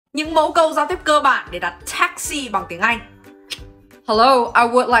Những mẫu câu giao tiếp cơ bản để đặt taxi bằng tiếng Anh. Hello, I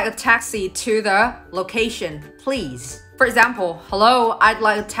would like a taxi to the location, please. For example, hello, I'd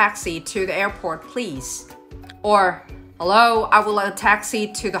like a taxi to the airport, please. Or, hello, I would like a taxi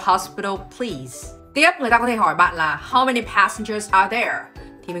to the hospital, please. Tiếp, người ta có thể hỏi bạn là how many passengers are there?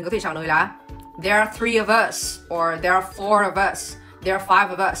 Thì mình có thể trả lời là there are 3 of us, or there are 4 of us, there are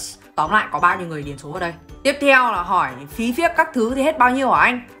 5 of us. Tóm lại có bao nhiêu người điền số vào đây. Tiếp theo là hỏi phí phiếc các thứ thì hết bao nhiêu hả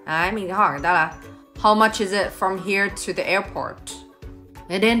anh? Đấy, mình sẽ hỏi người ta là how much is it from here to the airport?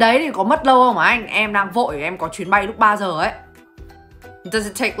 Thế đến đấy thì có mất lâu không hả anh? Em đang vội, em có chuyến bay lúc 3 giờ ấy. Does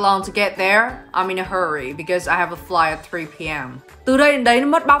it take long to get there? I'm in a hurry because I have a flight at 3 p.m. Từ đây đến đấy nó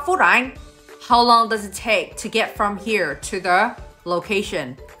mất bao phút hả anh? How long does it take to get from here to the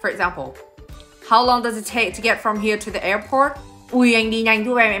location? For example, how long does it take to get from here to the airport? Ui, anh đi nhanh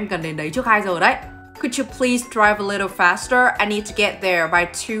giúp em cần đến đấy trước 2 giờ đấy. Could you please drive a little faster? I need to get there by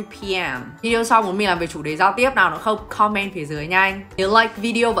 2 p.m. Video sau muốn mình làm về chủ đề giao tiếp nào nữa không? Comment phía dưới nha anh. Nhớ like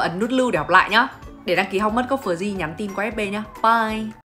video và ấn nút lưu để học lại nhá. Để đăng ký học mất gốc Free nhắn tin qua FB nhá. Bye!